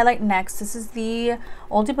 let's do highlight next. This is the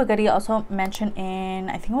Oldie but Goodie, also mentioned in,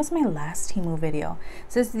 I think it was my last Temu video.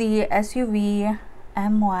 This is the SUVMYEIO,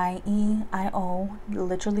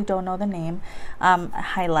 literally don't know the name,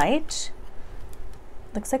 highlight.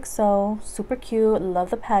 Looks like so, super cute. Love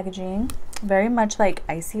the packaging. Very much like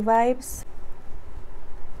icy vibes.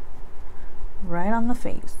 Right on the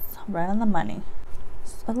face, right on the money.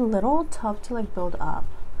 It's a little tough to like build up.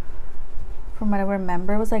 From what I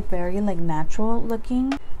remember, it was like very like natural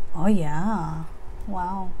looking. Oh yeah,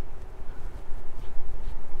 wow.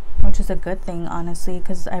 Which is a good thing, honestly,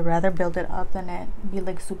 because I'd rather build it up than it be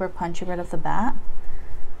like super punchy right off the bat.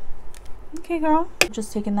 Okay, girl.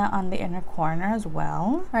 Just taking that on the inner corner as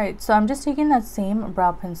well. All right, so I'm just taking that same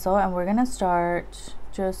brow pencil and we're gonna start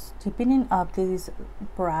just deepening up these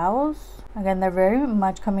brows. Again, they're very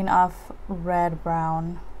much coming off red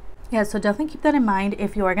brown. Yeah, so definitely keep that in mind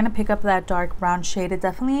if you are going to pick up that dark brown shade. It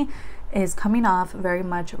definitely is coming off very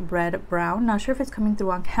much red brown. Not sure if it's coming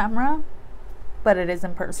through on camera, but it is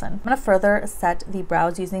in person. I'm going to further set the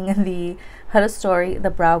brows using the Huda Story, the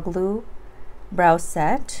Brow Glue brow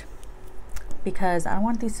set, because I don't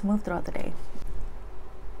want these to move throughout the day.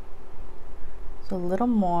 So a little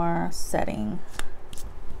more setting.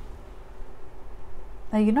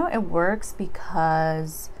 Now, you know, it works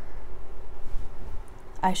because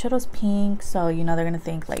eyeshadow's pink, so you know they're gonna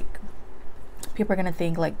think like, people are gonna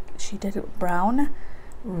think like she did brown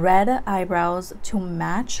red eyebrows to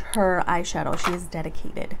match her eyeshadow. She is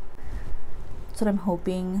dedicated. That's what I'm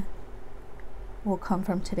hoping will come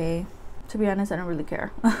from today. To be honest, I don't really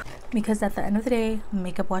care because at the end of the day,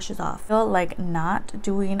 makeup washes off. I feel like not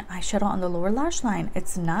doing eyeshadow on the lower lash line.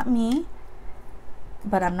 It's not me,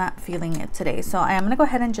 but I'm not feeling it today. So I am gonna go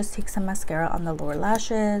ahead and just take some mascara on the lower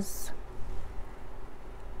lashes.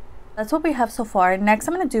 That's what we have so far. Next,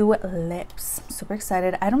 I'm gonna do lips. Super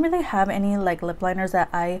excited. I don't really have any like lip liners that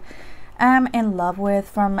I am in love with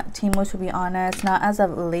from Temu, to be honest, not as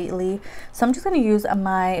of lately. So I'm just gonna use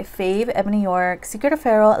my FAVE Ebony York Secret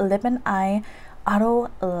Apparel Lip and Eye Auto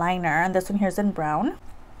Liner, and this one here is in brown.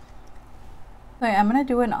 So I'm gonna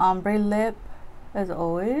do an ombre lip as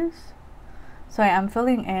always. So I am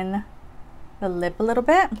filling in the lip a little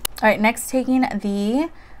bit. All right, next taking the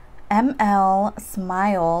ML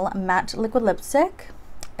Smile Matte Liquid Lipstick.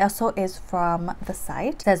 Also is from the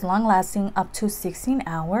site. It says long lasting up to 16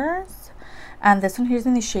 hours. And this one here is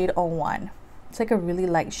in the shade 01. It's like a really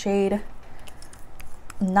light shade.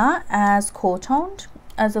 Not as cool toned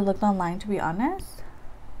as it looked online, to be honest.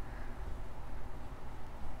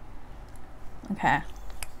 Okay.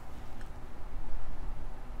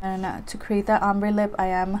 And to create that ombre lip, I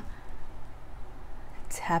am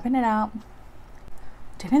tapping it out.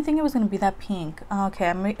 Didn't think it was going to be that pink. Okay,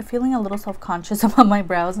 I'm feeling a little self-conscious about my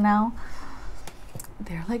brows now.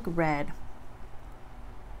 They're like red.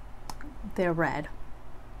 They're red.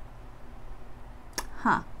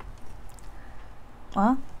 Huh.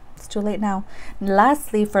 Well, let's too late now.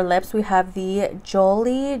 Lastly, for lips, we have the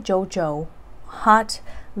Jolly Jojo Hot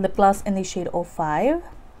Lip Gloss in the shade 05.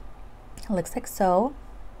 It looks like so.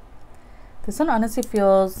 This one honestly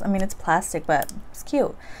feels, I mean, it's plastic, but it's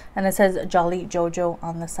cute. And it says Jolly Jojo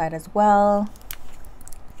on the side as well.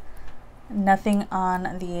 Nothing on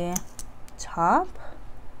the top.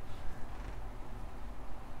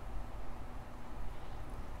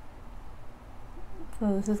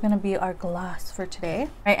 So this is going to be our gloss for today. All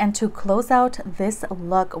right, and to close out this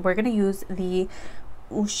look, we're going to use the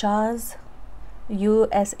USHAS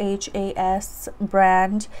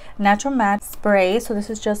brand Natural Matte Spray. So this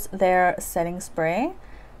is just their setting spray.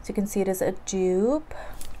 So you can see it is a dupe.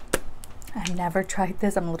 I've never tried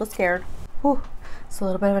this. I'm a little scared. Whew. It's a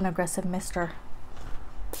little bit of an aggressive mister.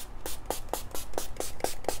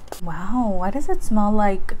 Wow, why does it smell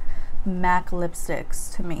like MAC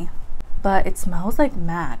lipsticks to me? But it smells like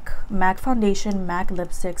MAC foundation, MAC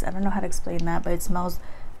lipsticks. I don't know how to explain that, but it smells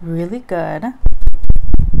really good.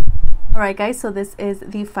 Alright guys, so this is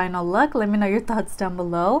the final look. Let me know your thoughts down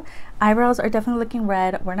below. Eyebrows are definitely looking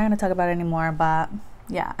red. We're not going to talk about it anymore, but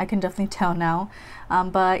yeah, I can definitely tell now.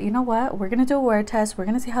 But you know what? We're going to do a wear test. We're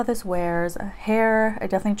going to see how this wears. Hair, I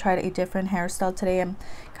definitely tried a different hairstyle today. I'm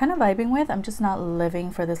kind of vibing with. I'm just not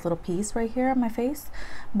living for this little piece right here on my face.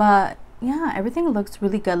 But yeah, everything looks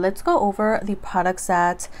really good. Let's go over the products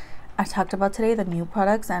that I talked about today, the new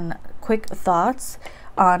products, and quick thoughts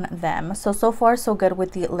on them. So far so good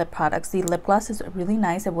with the lip products. The lip gloss is really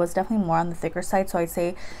nice. It was definitely more on the thicker side, so I'd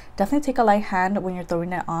say definitely take a light hand when you're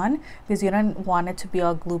throwing it on, because you don't want it to be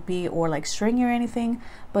all gloopy or like stringy or anything.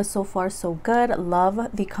 But so far so good. Love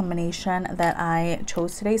the combination that I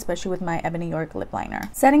chose today, especially with my Ebony York lip liner.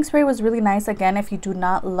 Setting spray was really nice. Again, if you do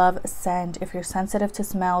not love scent, if you're sensitive to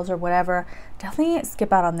smells or whatever, definitely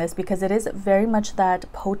skip out on this, because it is very much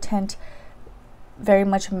that potent, very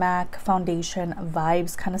much MAC foundation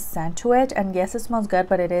vibes kind of scent to it. And yes, it smells good,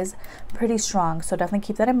 but it is pretty strong, so definitely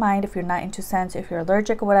keep that in mind if you're not into scents. If you're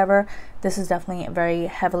allergic or whatever, this is definitely very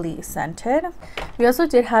heavily scented. We also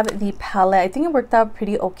did have the palette. I think it worked out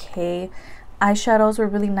pretty okay. Eyeshadows were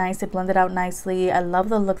really nice. It blended out nicely. I love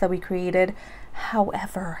the look that we created.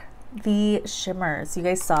 However, the shimmers, you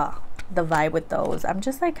guys saw the vibe with those. I'm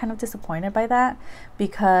just like kind of disappointed by that,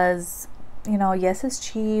 because you know, yes, it's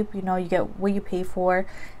cheap, you know, you get what you pay for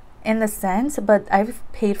in the sense, but I've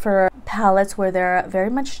paid for palettes where they're very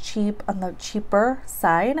much cheap, on the cheaper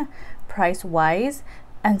side price wise,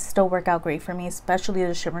 and still work out great for me, especially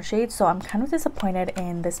the shimmer shades. So I'm kind of disappointed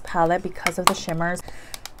in this palette because of the shimmers.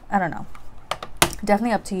 I don't know,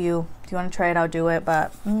 definitely up to you. If you want to try it out, do it.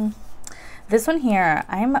 But this one here,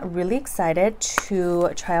 I'm really excited to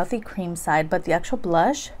try out the cream side, but the actual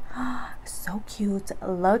blush, so cute,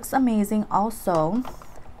 looks amazing. Also,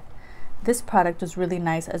 this product was really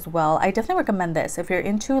nice as well. I definitely recommend this if you're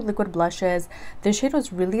into liquid blushes. This shade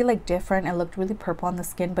was really like different. It looked really purple on the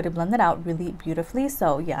skin, but it blended out really beautifully.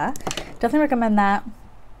 So yeah, definitely recommend that.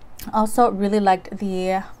 Also really liked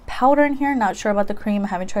the powder in here. Not sure about the cream, I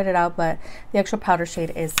haven't tried it out, but the actual powder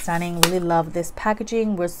shade is stunning. Really love this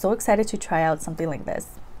packaging. We're so excited to try out something like this.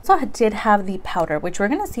 So I did have the powder, which we're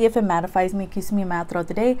going to see if it mattifies me, keeps me matte throughout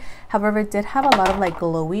the day. However, it did have a lot of like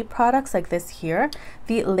glowy products like this here.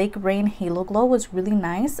 The Lake Rain Halo Glow was really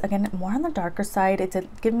nice. Again, more on the darker side. It did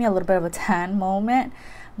give me a little bit of a tan moment,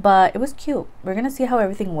 but it was cute. We're going to see how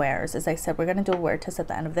everything wears. As I said, we're going to do a wear test at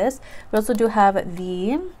the end of this. We also do have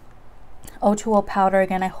the O2O powder.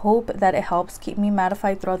 Again, I hope that it helps keep me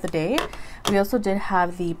mattified throughout the day. We also did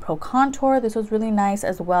have the Pro Contour. This was really nice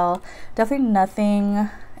as well. Definitely nothing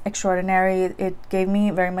extraordinary. It gave me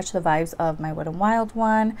very much the vibes of my Wet n Wild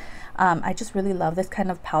one. I just really love this kind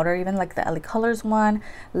of powder, even like the LA Colors one.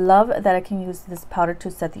 Love that I can use this powder to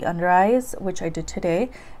set the under eyes, which I did today,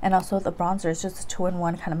 and also the bronzer. It's just a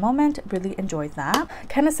two-in-one kind of moment. Really enjoyed that.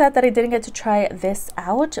 Kind of sad that I didn't get to try this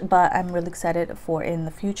out, but I'm really excited for it in the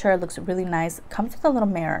future. It looks really nice. Comes with a little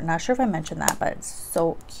mirror. Not sure if I mentioned that, but it's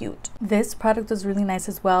so cute. This product was really nice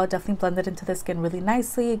as well. Definitely blended into the skin really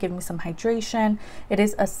nicely. It gave me some hydration. It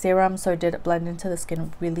is a serum, so it did blend into the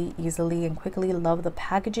skin really easily and quickly. Love the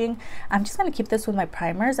packaging. I'm just going to keep this with my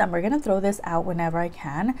primers, and we're going to throw this out whenever I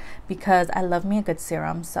can, because I love me a good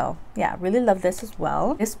serum. So yeah, really love this as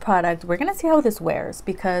well. This product, we're going to see how this wears,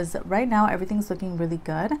 because right now everything's looking really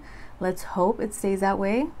good. Let's hope it stays that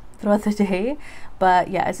way throughout the day. But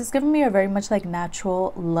yeah, it's just giving me a very much like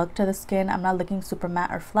natural look to the skin. I'm not looking super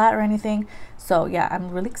matte or flat or anything. So yeah,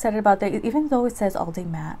 I'm really excited about that. Even though it says all day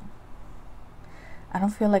matte, I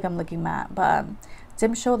don't feel like I'm looking matte. But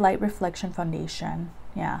Dim Show Light Reflection Foundation,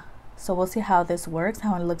 yeah. So we'll see how this works,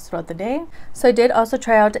 how it looks throughout the day. So I did also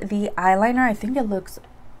try out the eyeliner. I think it looks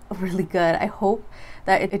really good. I hope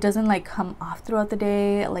that it doesn't like come off throughout the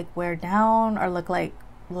day, like wear down or look like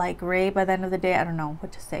gray by the end of the day. I don't know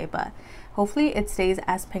what to say, but hopefully it stays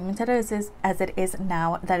as pigmented as it is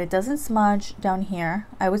now, that it doesn't smudge down here.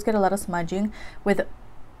 I always get a lot of smudging with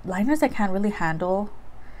liners I can't really handle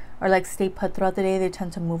or like stay put throughout the day. They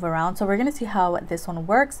tend to move around, so we're gonna see how this one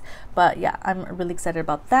works. But yeah, I'm really excited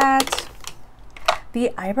about that.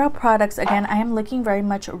 The eyebrow products, again, I am looking very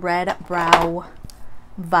much red brow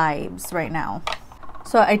vibes right now.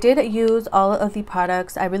 So I did use all of the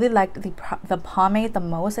products. I really liked the pomade the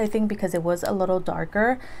most, I think, because it was a little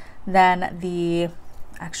darker than the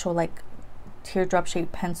actual like teardrop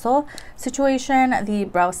shaped pencil situation. The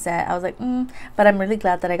brow set, I was like but I'm really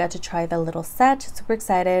glad that I got to try the little set. Super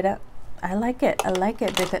excited. I like it.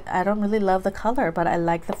 I don't really love the color, but I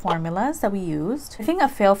like the formulas that we used. I think a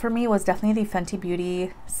fail for me was definitely the Fenty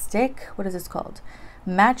Beauty stick. What is this called?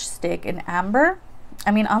 Matchstick in amber.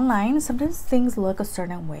 I mean, online sometimes things look a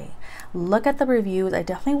certain way. Look at the reviews. I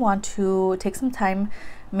definitely want to take some time,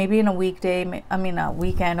 maybe in a weekday, I mean a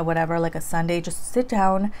weekend or whatever, like a Sunday, just sit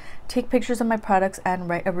down, take pictures of my products and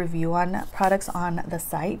write a review on products on the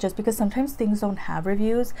site, just because sometimes things don't have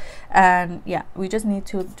reviews. And yeah, we just need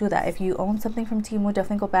to do that. If you own something from Temu,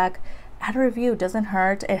 definitely go back, add a review. It doesn't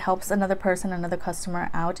hurt. It helps another person, another customer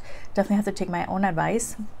out. Definitely have to take my own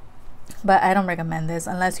advice, but I don't recommend this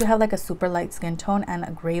unless you have like a super light skin tone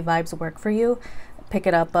and gray vibes work for you. Pick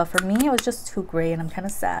it up, but for me it was just too gray and I'm kind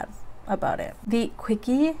of sad about it. The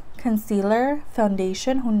Quickie concealer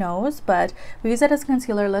foundation, who knows, but we use it as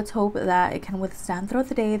concealer. Let's hope that it can withstand throughout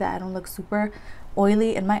the day, that I don't look super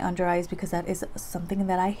oily in my under eyes, because that is something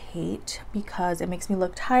that I hate, because it makes me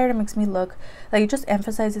look tired. It makes me look like it just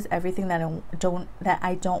emphasizes everything that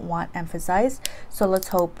I don't want emphasized. So let's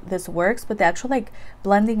hope this works. But the actual like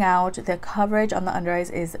blending out, the coverage on the under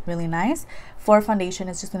eyes is really nice. For foundation,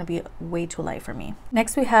 it's just going to be way too light for me.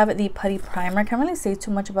 Next we have the putty primer. Can't really say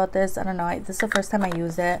too much about this. I don't know, this is the first time I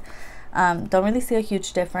use it. Don't really see a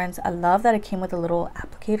huge difference. I love that it came with a little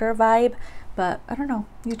applicator vibe, but I don't know,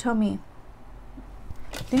 you tell me.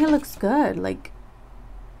 I think it looks good, like,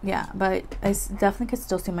 yeah, but I definitely could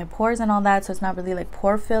still see my pores and all that, so it's not really like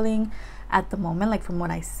pore filling at the moment, like from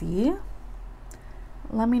what I see.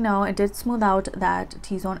 Let me know. It did smooth out that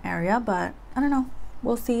T-zone area, but I don't know,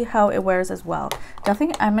 we'll see how it wears as well.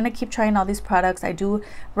 Definitely I'm gonna keep trying all these products. I do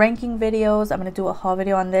ranking videos. I'm gonna do a haul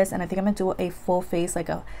video on this, and I think I'm gonna do a full face, like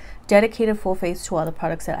a dedicated full face to all the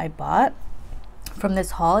products that I bought from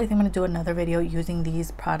this haul. I think I'm going to do another video using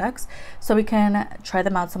these products so we can try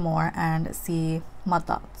them out some more and see my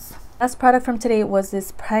thoughts. Last product from today was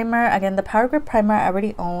this primer. Again, the Power Grip primer. I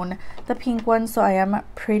already own the pink one, so I am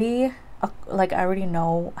pretty like I already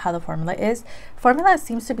know how the formula is. Formula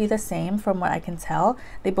seems to be the same from what I can tell.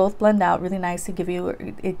 They both blend out really nice to give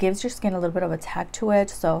you, it gives your skin a little bit of a tack to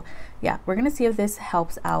it. So yeah, we're gonna see if this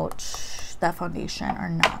helps out that foundation or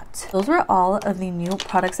not. Those were all of the new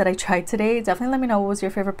products that I tried today. Definitely let me know what was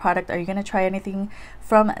your favorite product. Are you gonna try anything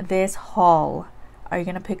from this haul? Are you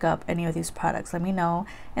gonna pick up any of these products? Let me know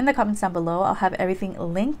in the comments down below. I'll have everything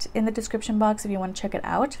linked in the description box if you want to check it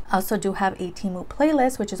out. I also do have a Temu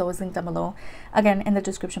playlist, which is always linked down below. Again, in the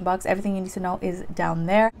description box, everything you need to know is down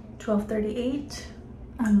there. 12:38.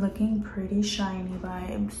 I'm looking pretty shiny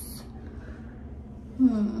vibes.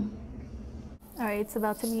 All right, it's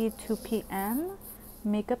about to be 2 p.m.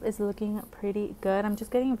 Makeup is looking pretty good. I'm just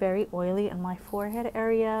getting very oily in my forehead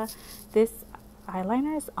area. This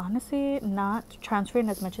eyeliner is honestly not transferring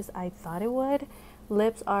as much as I thought it would.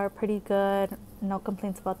 Lips are pretty good, no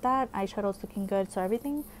complaints about that. Eyeshadow is looking good, so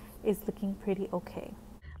everything is looking pretty okay.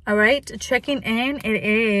 All right, checking in. It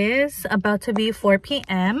is about to be 4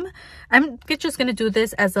 p.m. I'm just gonna do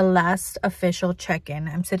this as the last official check-in.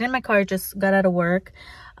 I'm sitting in my car, just got out of work.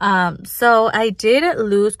 So I did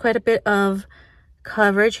lose quite a bit of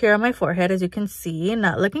coverage here on my forehead, as you can see.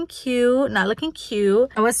 Not looking cute, not looking cute.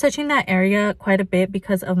 I was touching that area quite a bit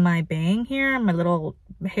because of my bang here, my little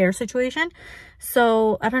hair situation.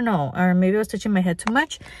 So I don't know, or maybe I was touching my head too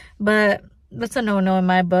much, but that's a no-no in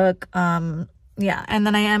my book. Yeah, and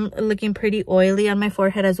then I am looking pretty oily on my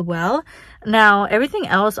forehead as well. Now everything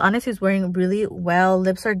else honestly is wearing really well.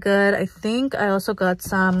 Lips are good. I think I also got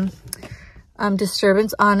some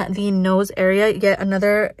disturbance on the nose area, yet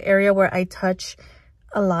another area where I touch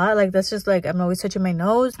a lot. Like that's just like, I'm always touching my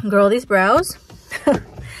nose. Girl, these brows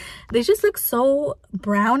they just look so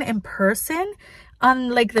brown in person. On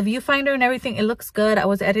like the viewfinder and everything, it looks good. I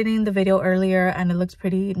was editing the video earlier and it looks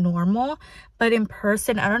pretty normal, but in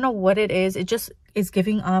person, I don't know what it is. It just is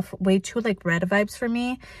giving off way too like red vibes for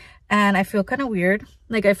me. and I feel kind of weird.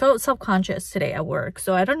 Like, I felt self-conscious today at work,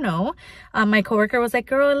 so I don't know. My coworker was like,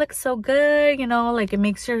 girl, it looks so good, you know, like it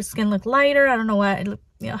makes your skin look lighter. I don't know what, you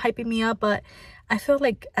know, hyping me up, but I feel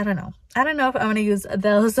like, I don't know if I'm gonna use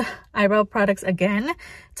those eyebrow products again,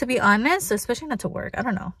 to be honest, especially not to work. I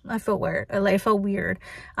don't know, I felt weird. Like, I felt weird,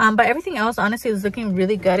 but everything else honestly is looking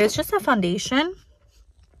really good. It's just a foundation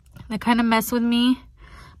that kind of messed with me.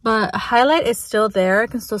 But highlight is still there. I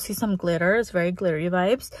can still see some glitter. It's very glittery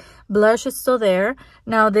vibes. Blush is still there.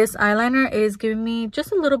 Now this eyeliner is giving me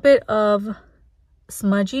just a little bit of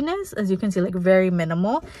smudginess, as you can see, like very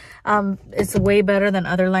minimal. It's way better than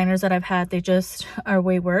other liners that I've had. They just are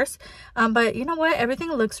way worse. But you know what? Everything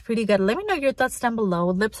looks pretty good. Let me know your thoughts down below.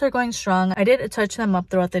 Lips are going strong. I did touch them up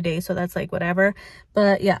throughout the day, so that's like whatever.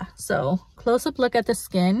 But yeah, so close-up look at the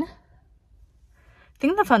skin. I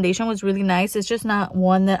think the foundation was really nice. It's just not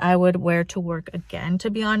one that I would wear to work again, to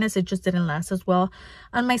be honest. It just didn't last as well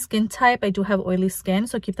on my skin type. I do have oily skin,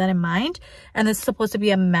 so keep that in mind. And this is supposed to be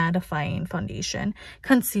a mattifying foundation.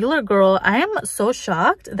 Concealer, girl, I am so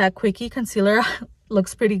shocked that Quickie concealer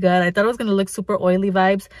looks pretty good. I thought it was going to look super oily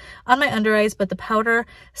vibes on my under eyes, but the powder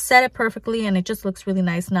set it perfectly and it just looks really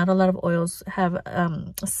nice. Not a lot of oils have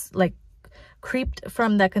like creeped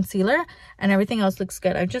from that concealer, and everything else looks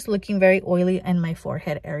good. I'm just looking very oily in my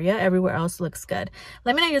forehead area. Everywhere else looks good.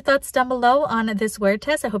 Let me know your thoughts down below on this wear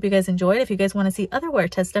test. I hope you guys enjoyed. If you guys want to see other wear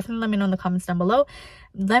tests, definitely let me know in the comments down below.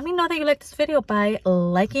 Let me know that you liked this video by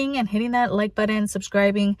liking and hitting that like button,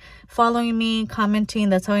 subscribing, following me, commenting.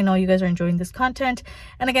 That's how I know you guys are enjoying this content.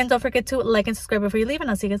 And again, don't forget to like and subscribe before you leave,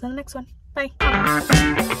 and I'll see you guys in the next one. Bye.